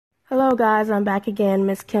Hello guys, I'm back again,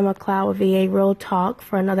 Miss Kim McLeod with VA Real Talk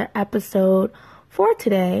for another episode for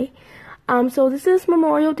today. So this is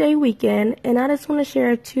Memorial Day weekend, and I just want to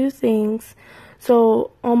share two things.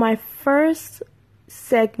 So on my first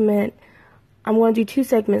segment, I'm going to do two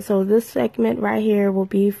segments. So this segment right here will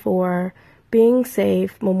be for being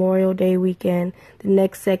safe Memorial Day weekend. The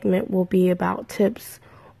next segment will be about tips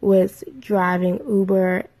with driving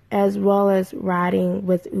Uber as well as riding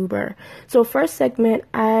with Uber. So first segment,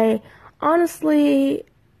 I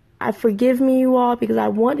forgive me you all because I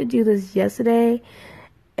wanted to do this yesterday,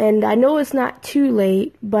 and I know it's not too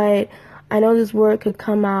late, but I know this word could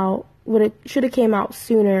come out, it should have came out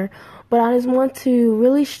sooner, but I just want to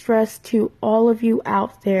really stress to all of you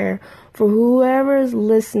out there, for whoever is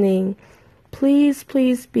listening, please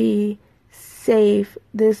be safe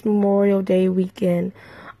this Memorial Day weekend.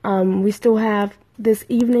 We still have this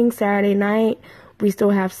evening, Saturday night, we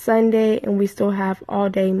still have Sunday, and we still have all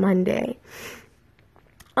day Monday.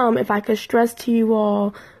 If I could stress to you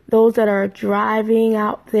all, those that are driving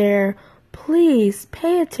out there, please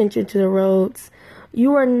pay attention to the roads.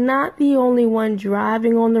 You are not the only one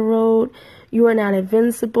driving on the road. You are not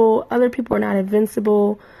invincible. Other people are not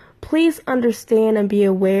invincible. Please understand and be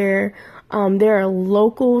aware. There are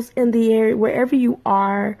locals in the area, wherever you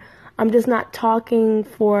are. I'm just not talking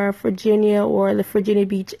for Virginia or the Virginia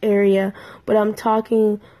Beach area, but I'm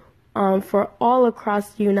talking for all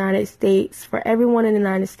across the United States, for everyone in the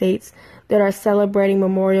United States that are celebrating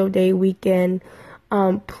Memorial Day weekend.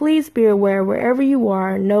 Please be aware, wherever you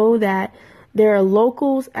are, know that there are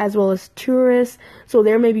locals as well as tourists. So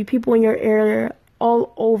there may be people in your area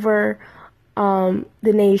all over the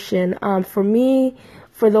nation. For me,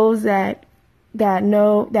 for those that do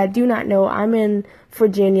not know, I'm in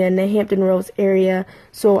Virginia, in the Hampton Roads area,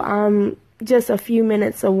 so I'm just a few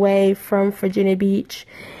minutes away from Virginia Beach,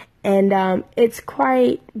 and it's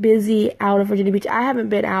quite busy out of Virginia Beach. I haven't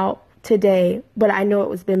been out today, but I know it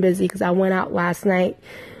was been busy because I went out last night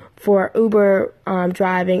for Uber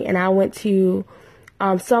driving, and I went to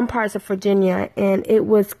some parts of Virginia, and it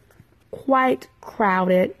was quite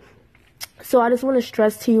crowded. So I just want to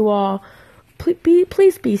stress to you all,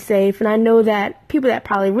 please be safe. And I know that people that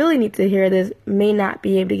probably really need to hear this may not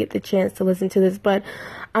be able to get the chance to listen to this, but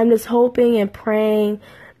I'm just hoping and praying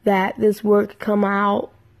that this word could come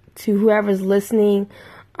out to whoever's listening.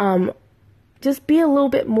 Just be a little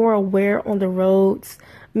bit more aware on the roads,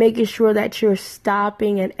 making sure that you're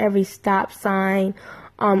stopping at every stop sign,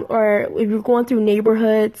 or if you're going through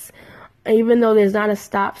neighborhoods, even though there's not a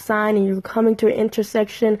stop sign and you're coming to an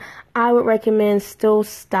intersection, I would recommend still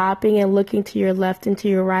stopping and looking to your left and to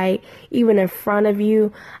your right, even in front of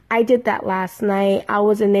you. I did that last night. I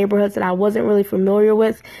was in neighborhoods that I wasn't really familiar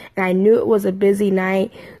with, and I knew it was a busy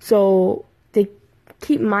night. So to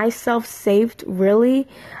keep myself safe, really,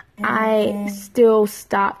 I still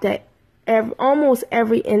stopped at almost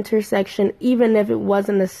every intersection, even if it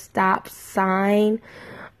wasn't a stop sign.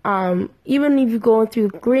 Even if you're going through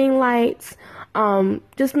green lights,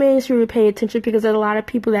 just making sure you pay attention, because there's a lot of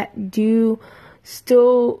people that do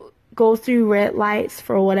still go through red lights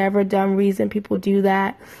for whatever dumb reason. People do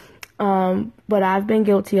that. But I've been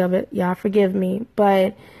guilty of it. Y'all forgive me.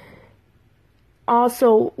 But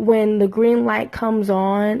also, when the green light comes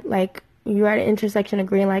on, like you're at an intersection, a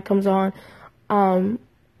green light comes on,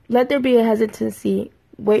 let there be a hesitancy.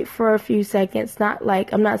 Wait for a few seconds. Not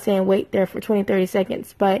like, I'm not saying wait there for 20, 30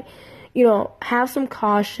 seconds, but, have some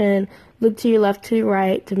caution. Look to your left, to your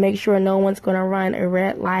right to make sure no one's going to run a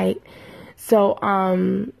red light. So,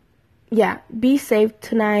 be safe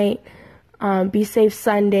tonight. Be safe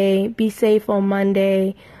Sunday. Be safe on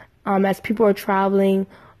Monday, as people are traveling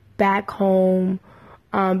back home,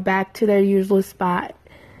 back to their usual spot.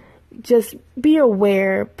 Just be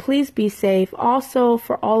aware. Please be safe. Also,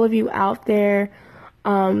 for all of you out there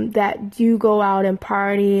that do go out and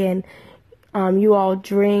party and you all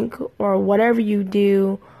drink or whatever you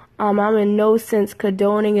do, I'm in no sense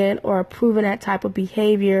condoning it or approving that type of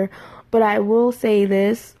behavior, but I will say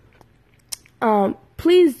this,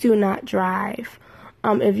 please do not drive.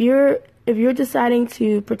 If you're deciding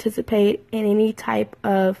to participate in any type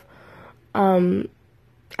of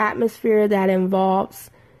atmosphere that involves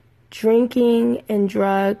drinking and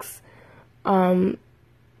drugs,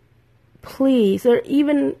 please, or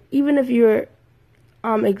even if you're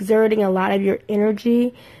exerting a lot of your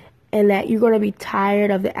energy and that you're going to be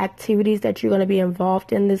tired of the activities that you're going to be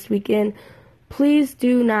involved in this weekend, please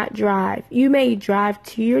do not drive. You may drive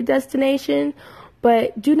to your destination,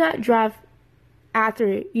 but do not drive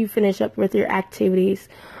after you finish up with your activities.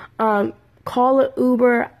 Call an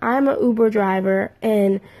Uber. I'm an Uber driver,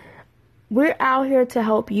 and we're out here to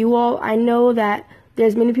help you all. I know that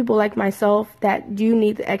there's many people like myself that do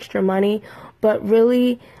need the extra money, but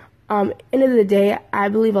really, end of the day, I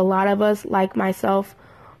believe a lot of us, like myself,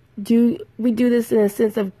 do this in a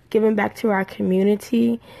sense of giving back to our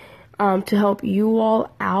community, to help you all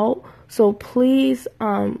out. So please,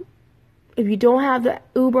 if you don't have the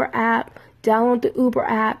Uber app, download the Uber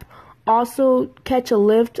app. Also, catch a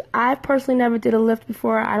Lyft. I personally never did a Lyft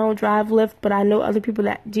before. I don't drive Lyft, but I know other people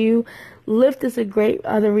that do. Lyft is a great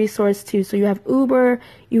other resource too. So you have Uber,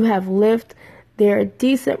 you have Lyft. They're a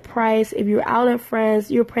decent price. If you're out with friends,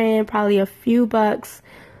 you're paying probably a few bucks.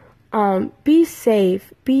 Be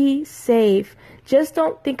safe. Be safe. Just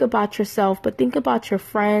don't think about yourself, but think about your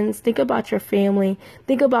friends. Think about your family.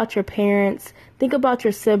 Think about your parents. Think about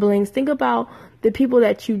your siblings. Think about the people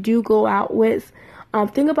that you do go out with.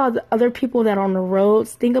 Think about the other people that are on the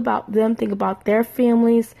roads. Think about them. Think about their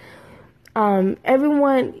families.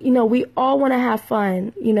 Everyone, we all want to have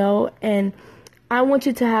fun, and I want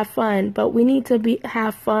you to have fun, but we need to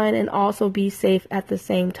have fun and also be safe at the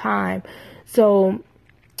same time. So,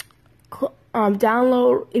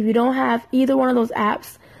 download, if you don't have either one of those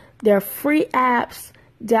apps, they're free apps.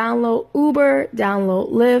 Download Uber,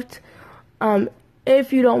 download Lyft.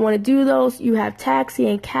 If you don't want to do those, you have taxi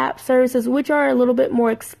and cab services, which are a little bit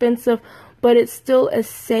more expensive, but it's still a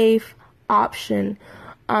safe option.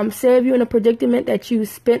 Say if you're in a predicament that you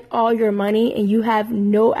spent all your money and you have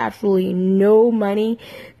absolutely no money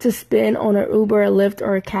to spend on an Uber, a Lyft,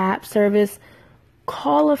 or a cab service,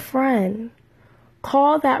 call a friend.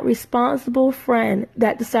 Call that responsible friend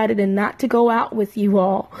that decided not to go out with you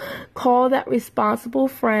all. Call that responsible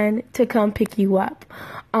friend to come pick you up.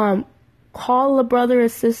 Call a brother or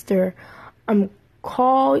sister.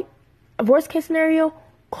 Call, worst case scenario,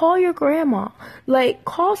 call your grandma.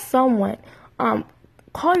 Call someone.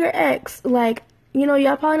 Call your ex. Y'all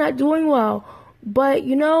probably not doing well. But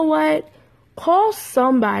you know what? Call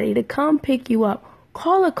somebody to come pick you up.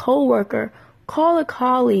 Call a coworker. Call a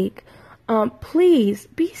colleague. Please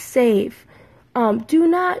be safe. Do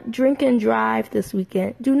not drink and drive this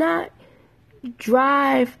weekend. Do not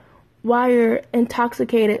drive while you're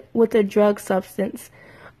intoxicated with a drug substance.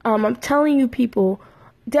 I'm telling you, people,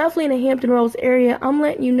 definitely in the Hampton Roads area, I'm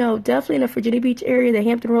letting you know, definitely in the Virginia Beach area, the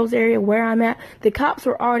Hampton Roads area where I'm at, the cops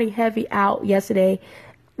were already heavy out yesterday.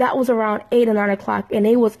 That was around 8 or 9 o'clock, and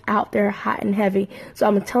they was out there hot and heavy. So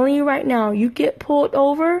I'm telling you right now, you get pulled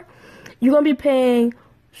over, you're going to be paying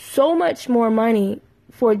so much more money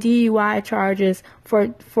for DUI charges,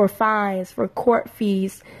 for fines, for court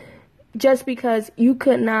fees, just because you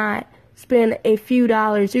could not spend a few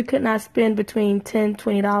dollars. You could not spend between $10,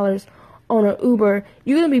 $20 on an Uber.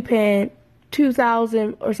 You're going to be paying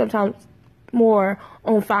 $2,000 or sometimes more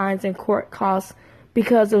on fines and court costs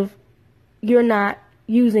because of you're not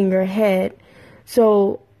using your head.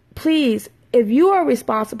 So please, if you are a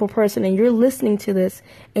responsible person and you're listening to this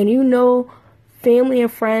and you know family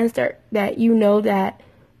and friends that you know that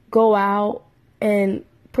go out and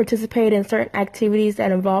participate in certain activities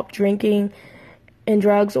that involve drinking and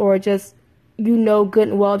drugs, or just, good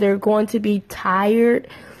and well, they're going to be tired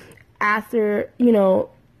after,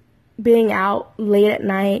 being out late at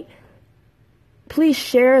night, please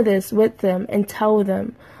share this with them and tell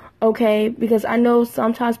them, okay? Because I know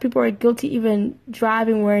sometimes people are guilty even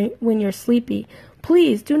driving when you're sleepy.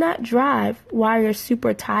 Please do not drive while you're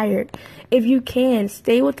super tired. If you can,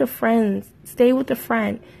 stay with a friend. Stay with a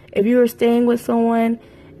friend. If you are staying with someone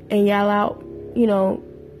and yell out,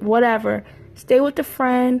 whatever, stay with a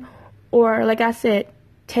friend, or like I said,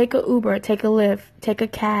 take a Uber, take a Lyft, take a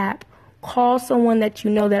cab. Call someone that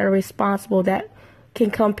you know that are responsible, that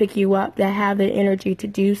can come pick you up, that have the energy to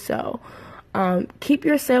do so. Keep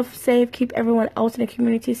yourself safe. Keep everyone else in the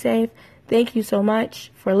community safe. Thank you so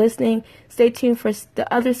much for listening. Stay tuned for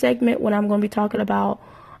the other segment when I'm going to be talking about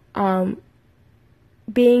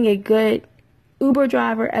being a good Uber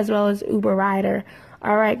driver as well as Uber rider.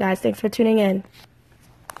 All right, guys. Thanks for tuning in.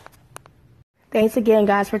 Thanks again,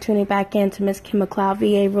 guys, for tuning back in to Miss Kim McLeod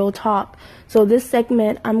VA Real Talk. So this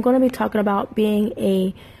segment, I'm going to be talking about being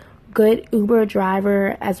a good Uber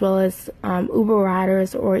driver as well as Uber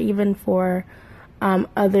riders, or even for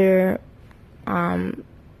other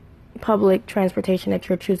public transportation that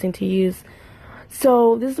you're choosing to use.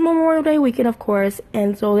 So this is Memorial Day weekend, of course,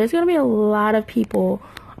 and so there's going to be a lot of people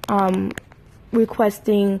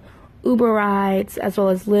requesting Uber rides as well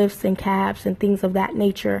as Lyfts and cabs and things of that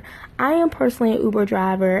nature. I am personally an Uber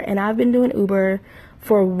driver, and I've been doing Uber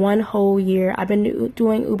for 1 whole year. I've been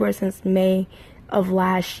doing Uber since May of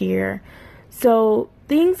last year. So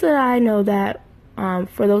things that I know that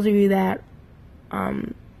for those of you that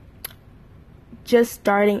just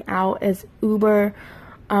starting out as Uber,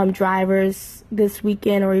 drivers this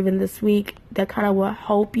weekend or even this week that kind of will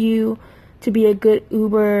help you to be a good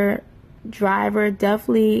Uber driver,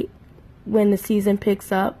 definitely when the season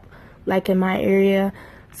picks up, like in my area.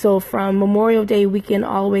 So from Memorial Day weekend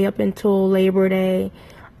all the way up until Labor Day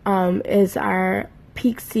is our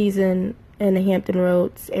peak season in the Hampton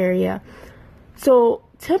Roads area. So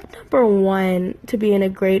tip number one to being a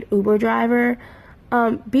great Uber driver,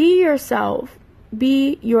 be yourself.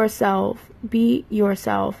 Be yourself. Be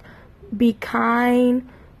yourself. Be kind.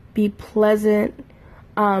 Be pleasant.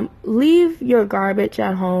 Leave your garbage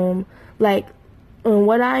at home. And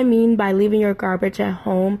what I mean by leaving your garbage at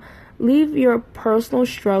home, leave your personal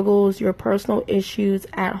struggles, your personal issues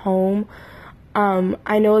at home.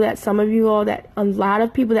 I know that some of you all, that a lot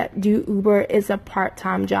of people that do Uber is a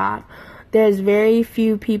part-time job. There's very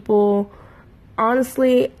few people.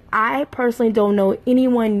 Honestly, I personally don't know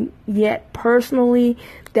anyone yet personally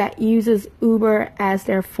that uses Uber as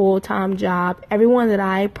their full-time job. Everyone that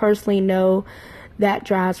I personally know that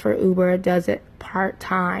drives for Uber does it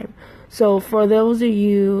part-time. So for those of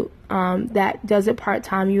you that does it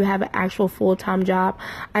part-time, you have an actual full-time job.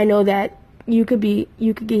 I know that you could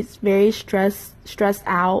get very stressed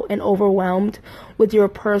out and overwhelmed with your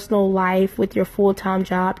personal life, with your full-time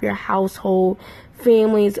job, your household,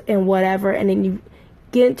 families, and whatever, and then you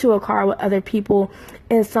get into a car with other people,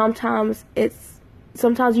 and sometimes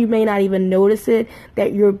you may not even notice it,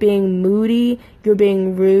 that you're being moody, you're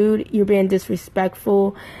being rude, you're being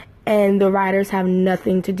disrespectful, and the riders have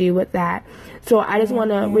nothing to do with that. So I just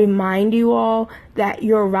want to remind you all that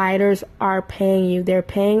your riders are paying you. They're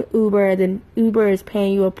paying Uber, then Uber is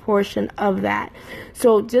paying you a portion of that.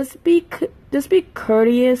 So just be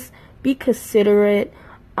courteous, be considerate.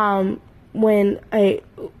 When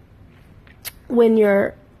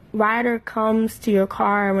your rider comes to your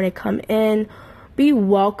car, when they come in, be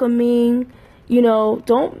welcoming.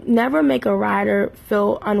 Don't never make a rider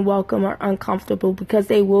feel unwelcome or uncomfortable, because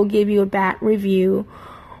they will give you a bad review,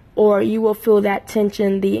 or you will feel that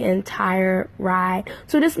tension the entire ride.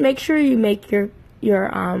 So just make sure you make your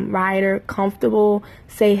rider comfortable.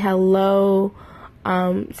 Say hello,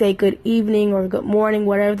 say good evening or good morning,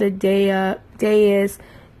 whatever the day is.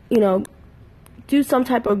 Do some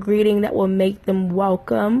type of greeting that will make them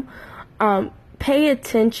welcome. Pay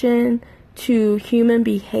attention to human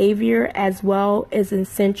behavior as well is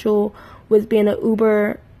essential with being an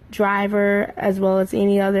Uber driver as well as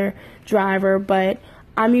any other driver, but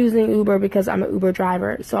I'm using Uber because I'm an Uber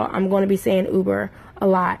driver, so I'm going to be saying Uber a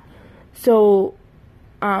lot. So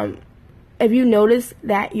if you notice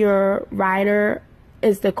that your rider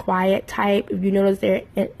is the quiet type, if you notice they're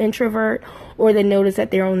an introvert, or they notice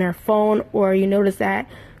that they're on their phone, or you notice that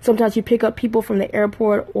sometimes you pick up people from the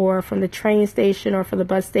airport or from the train station or from the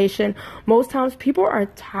bus station, most times people are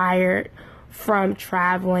tired from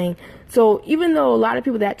traveling. So even though a lot of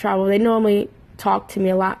people that travel, they normally talk to me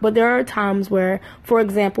a lot, but there are times where, for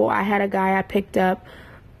example, I had a guy I picked up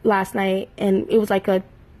last night, and it was like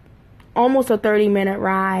almost a 30-minute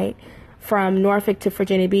ride from Norfolk to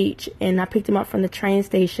Virginia Beach, and I picked him up from the train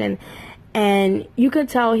station, and you could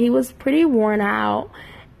tell he was pretty worn out.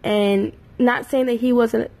 And not saying he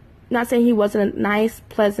wasn't a nice,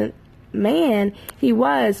 pleasant man. He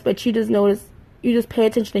was, but you just pay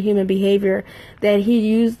attention to human behavior, that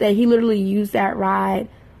he literally used that ride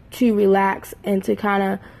to relax and to kind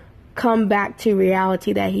of come back to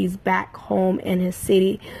reality, that he's back home in his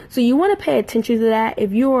city. So you want to pay attention to that.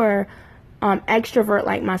 If you are extrovert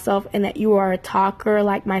like myself, and that you are a talker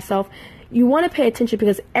like myself, you want to pay attention,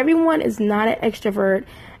 because everyone is not an extrovert.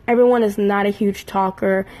 Everyone is not a huge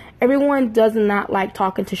talker. Everyone does not like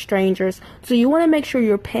talking to strangers. So you want to make sure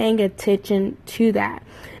you're paying attention to that.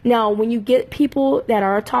 Now, when you get people that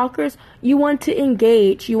are talkers, you want to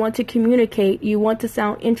engage. You want to communicate. You want to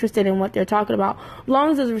sound interested in what they're talking about, as long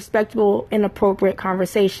as it's respectable and appropriate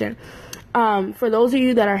conversation. For those of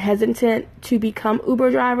you that are hesitant to become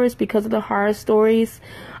Uber drivers because of the horror stories,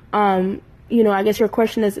 I guess your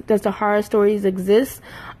question is, does the horror stories exist?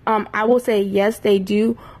 I will say yes, they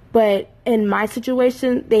do, but in my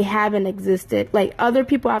situation, they haven't existed. Like other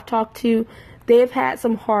people I've talked to, they've had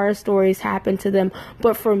some horror stories happen to them,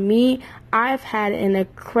 but for me, I've had an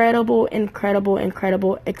incredible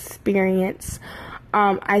experience.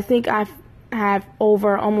 I think I have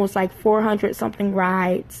over almost like 400 something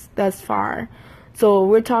rides thus far. So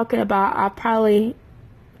we're talking about,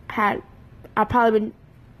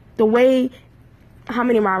 the way how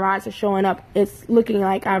many of my rides are showing up, it's looking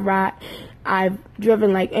like I've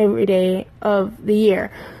driven like every day of the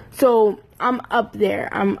year. So I'm up there.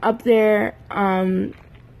 I'm at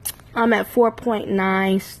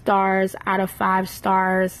 4.9 stars out of 5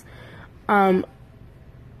 stars.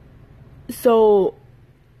 So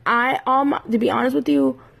to be honest with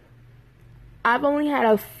you, I've only had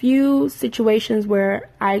a few situations where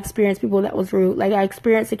I experienced people that was rude. Like, I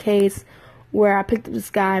experienced a case where I picked up this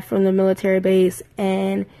guy from the military base,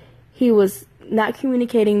 and he was not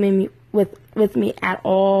communicating with me at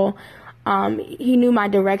all. He knew my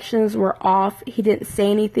directions were off. He didn't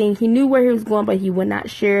say anything. He knew where he was going, but he would not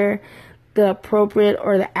share the appropriate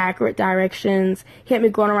or the accurate directions. He had me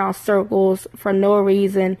going around circles for no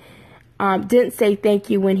reason. Didn't say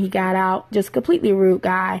thank you when he got out. Just completely rude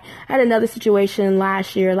guy. I had another situation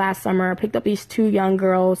last summer. I picked up these 2 young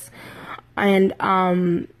girls, and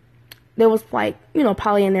they was like,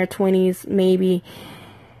 probably in their 20s maybe.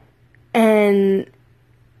 And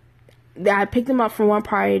I picked them up from one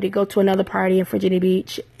party to go to another party in Virginia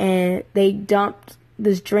Beach, and they dumped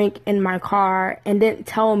this drink in my car and didn't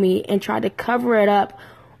tell me, and tried to cover it up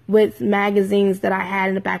with magazines that I had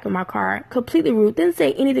in the back of my car. Completely rude. Didn't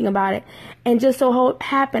say anything about it. And just so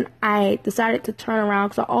happened, I decided to turn around,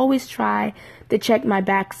 because I always try to check my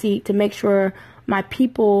back seat to make sure my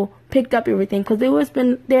people picked up everything. Because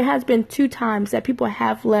there has been 2 times that people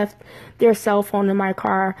have left their cell phone in my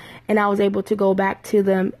car, and I was able to go back to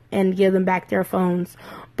them and give them back their phones.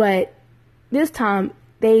 But this time,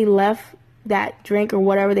 they left that drink or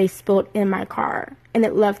whatever they spilled in my car, and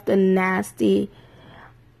it left a nasty,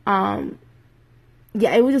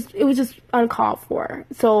 it was just uncalled for.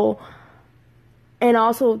 So, and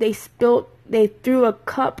also they threw a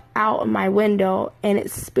cup out of my window, and it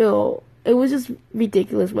spilled. It was just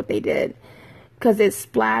ridiculous what they did, because it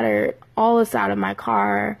splattered all inside of my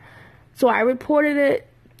car. So I reported it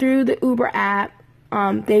through the Uber app.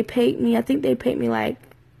 They paid me, I think it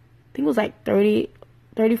was like 30,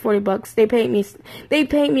 40 bucks. They paid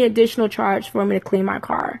me additional charge for me to clean my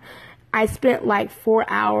car. I spent like 4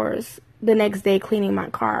 hours the next day cleaning my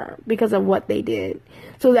car because of what they did.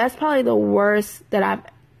 So that's probably the worst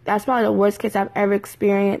case I've ever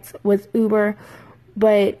experienced with Uber.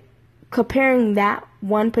 But comparing that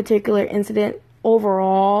one particular incident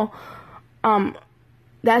overall,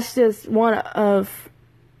 that's just one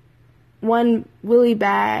really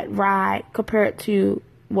bad ride compared to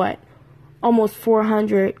almost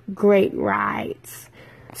 400 great rides.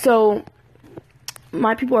 So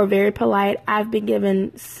my people are very polite. I've been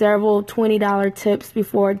given several $20 tips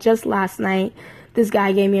before. Just last night, this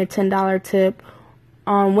guy gave me a $10 tip.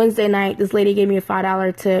 On Wednesday night, this lady gave me a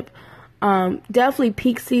 $5 tip. Definitely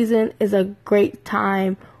peak season is a great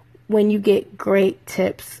time when you get great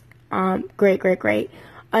tips. Great.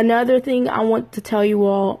 Another thing I want to tell you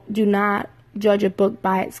all, do not judge a book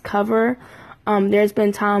by its cover. There's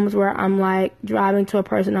been times where I'm like driving to a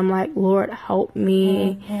person, I'm like, Lord, help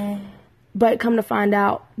me. Mm-hmm. But come to find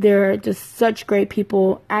out, they're just such great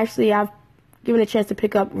people. Actually, I've given a chance to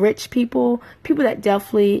pick up rich people that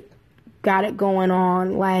definitely got it going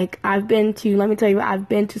on. Like, let me tell you, I've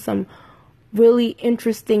been to some really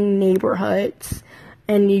interesting neighborhoods,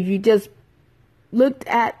 and if you just looked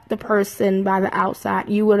at the person by the outside,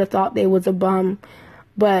 you would have thought they was a bum,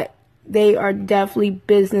 but they are definitely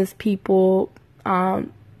business people,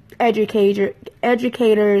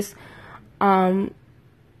 educators,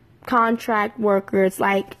 contract workers.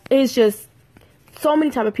 Like, it's just so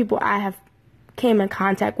many type of people I have came in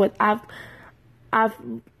contact with. I've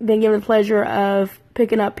been given the pleasure of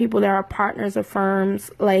picking up people that are partners of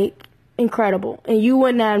firms. Like, incredible. And you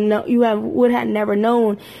would have never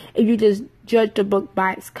known if you just judged a book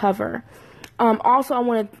by its cover. Also, I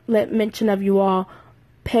want to mention of you all,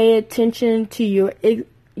 pay attention to your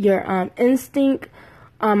instinct.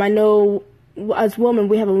 I know as women,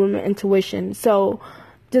 we have a woman intuition. So,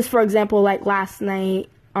 just for example, like last night,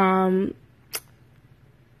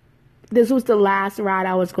 this was the last ride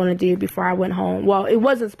I was going to do before I went home. Well, it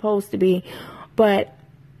wasn't supposed to be, but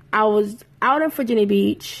I was out in Virginia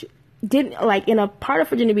Beach, in a part of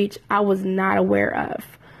Virginia Beach I was not aware of.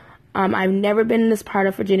 I've never been in this part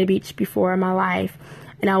of Virginia Beach before in my life,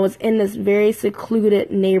 and I was in this very secluded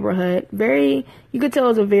neighborhood. You could tell it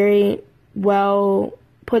was a very well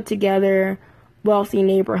put together, wealthy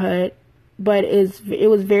neighborhood. But it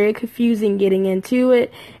was very confusing getting into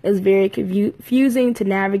it. It was very confusing to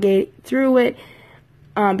navigate through it,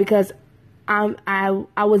 because I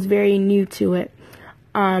was very new to it.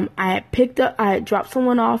 I had dropped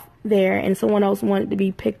someone off there, and someone else wanted to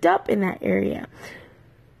be picked up in that area.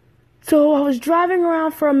 So I was driving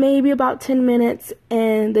around for maybe about 10 minutes,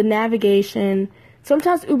 and the navigation,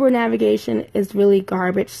 sometimes Uber navigation is really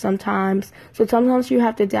garbage sometimes. So sometimes you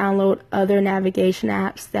have to download other navigation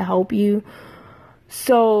apps that help you.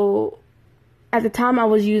 So at the time I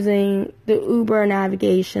was using the Uber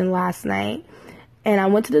navigation last night, And I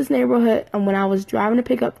went to this neighborhood, and when I was driving to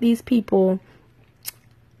pick up these people,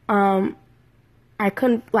 I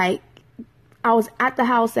couldn't, like, I was at the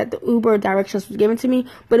house that the Uber directions was given to me,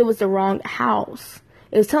 but it was the wrong house.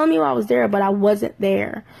 It was telling me I was there, but I wasn't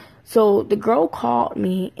there. So the girl called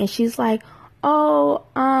me, and she's like, oh,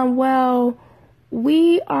 well,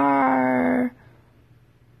 we are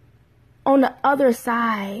on the other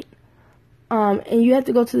side, and you have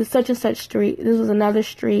to go to the such and such street. This was another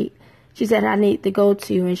street she said I need to go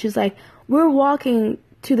to, and she's like, we're walking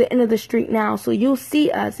to the end of the street now, so you'll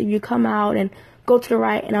see us if you come out and go to the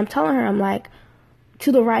right. And I'm telling her, I'm like,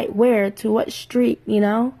 to the right where? To what street, you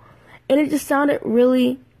know? And it just sounded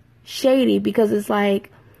really shady, because it's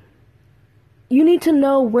like, you need to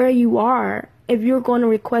know where you are if you're going to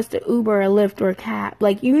request an Uber, a Lyft, or a cab.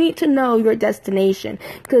 Like, you need to know your destination,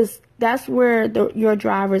 because that's where your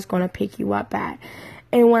driver is going to pick you up at.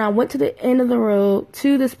 And when I went to the end of the road,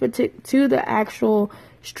 to the actual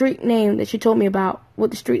street name that she told me about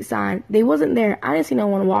with the street sign, they wasn't there. I didn't see no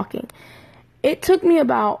one walking. It took me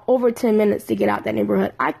about over 10 minutes to get out that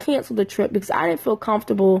neighborhood. I canceled the trip because I didn't feel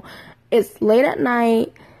comfortable. It's late at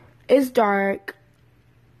night. It's dark.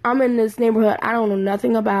 I'm in this neighborhood I don't know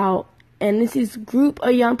nothing about. And this is a group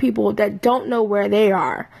of young people that don't know where they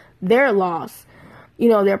are. They're lost. You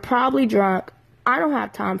know, they're probably drunk. I don't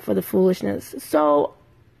have time for the foolishness. So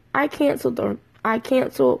I canceled the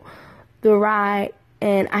ride,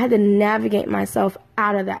 and I had to navigate myself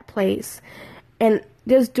out of that place. And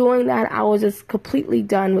just doing that, I was just completely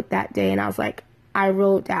done with that day. And I was like, I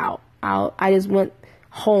rode out. I just went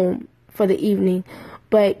home for the evening.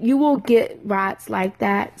 But you will get rides like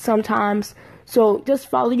that sometimes. So just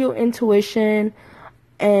follow your intuition,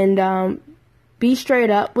 and be straight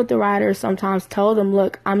up with the riders. Sometimes tell them,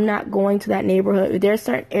 look, I'm not going to that neighborhood. If there's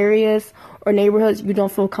certain areas or neighborhoods you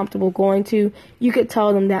don't feel comfortable going to, you could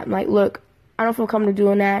tell them that, like, look, I don't feel comfortable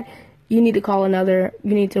doing that. You need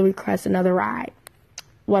to request another ride,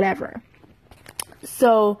 whatever.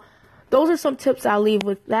 So those are some tips I'll leave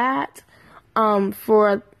with that.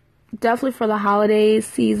 Definitely for the holidays,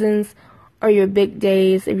 seasons, or your big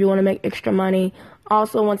days, if you want to make extra money.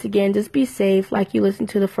 Also, once again, just be safe. Like you listened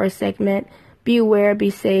to the first segment, be aware, be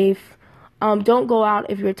safe. Don't go out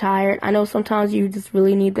if you're tired. I know sometimes you just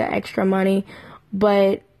really need the extra money,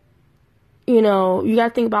 but you know, you got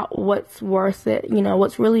to think about what's worth it, you know,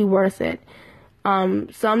 what's really worth it.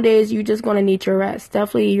 Some days you're just going to need your rest.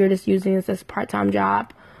 Definitely you're just using this as a part-time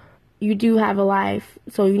job. You do have a life,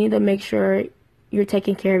 so you need to make sure you're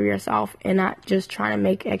taking care of yourself and not just trying to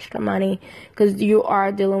make extra money, because you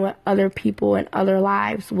are dealing with other people and other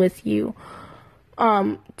lives with you.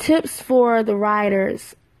 Tips for the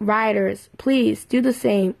riders, please do the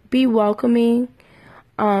same. Be welcoming,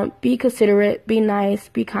 be considerate, be nice,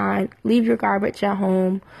 be kind, leave your garbage at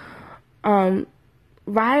home.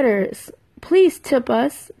 Riders, please tip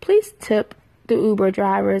us. Please tip the Uber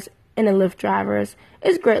drivers and the Lyft drivers.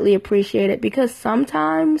 It's greatly appreciated, because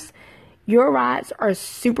sometimes your rides are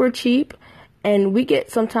super cheap, and we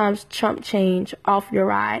get sometimes chump change off your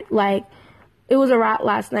ride. Like, it was a ride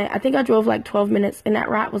last night. I think I drove like 12 minutes, and that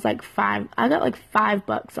ride was like $5. I got like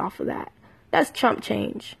 $5 off of that. That's chump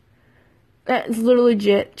change. That's literally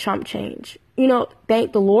legit chump change. You know,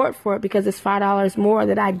 thank the Lord for it, because it's $5 more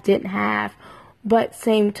that I didn't have. But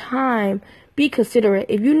same time, be considerate.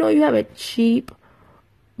 If you know you have a cheap,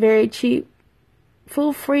 very cheap,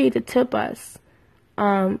 feel free to tip us.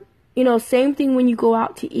 You know, same thing when you go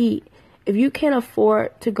out to eat. If you can't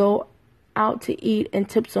afford to go out to eat and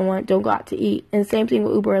tip someone, don't go out to eat. And same thing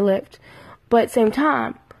with Uber or Lyft. But same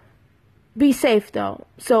time, be safe though.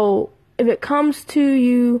 So if it comes to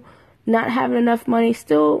you not having enough money,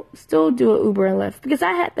 still do an Uber and Lyft. Because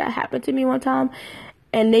I had that happen to me one time,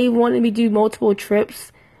 and they wanted me to do multiple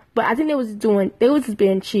trips. But I think they was just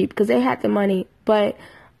being cheap because they had the money. But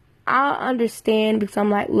I understand, because I'm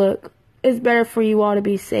like, look, it's better for you all to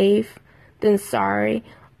be safe than sorry.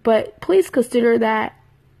 But please consider that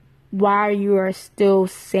while you are still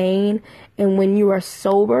sane, and when you are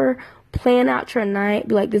sober, plan out your night.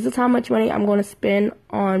 Be like, this is how much money I'm going to spend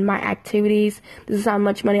on my activities. This is how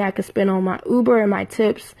much money I can spend on my Uber and my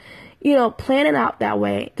tips. You know, plan it out that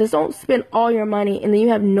way. Just don't spend all your money and then you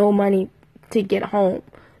have no money to get home.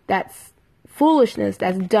 That's foolishness.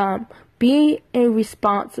 That's dumb. Be a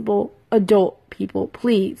responsible adult, people,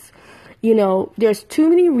 please. You know, there's too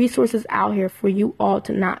many resources out here for you all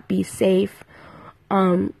to not be safe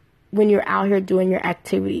when you're out here doing your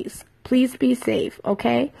activities. Please be safe,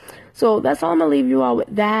 okay? So that's all I'm going to leave you all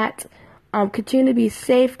with that. Continue to be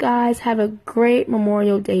safe, guys. Have a great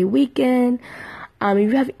Memorial Day weekend. If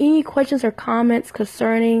you have any questions or comments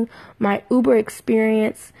concerning my Uber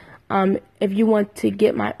experience, If you want to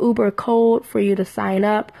get my Uber code for you to sign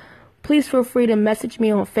up, please feel free to message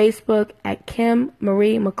me on Facebook at Kim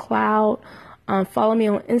Marie McLeod. Follow me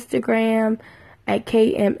on Instagram at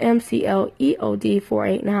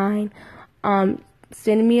KMMCLEOD489.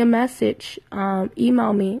 Send me a message,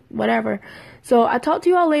 email me, whatever. So I talk to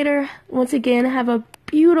you all later. Once again, have a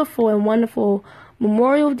beautiful and wonderful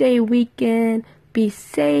Memorial Day weekend. Be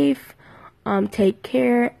safe, take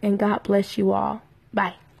care, and God bless you all.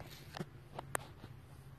 Bye.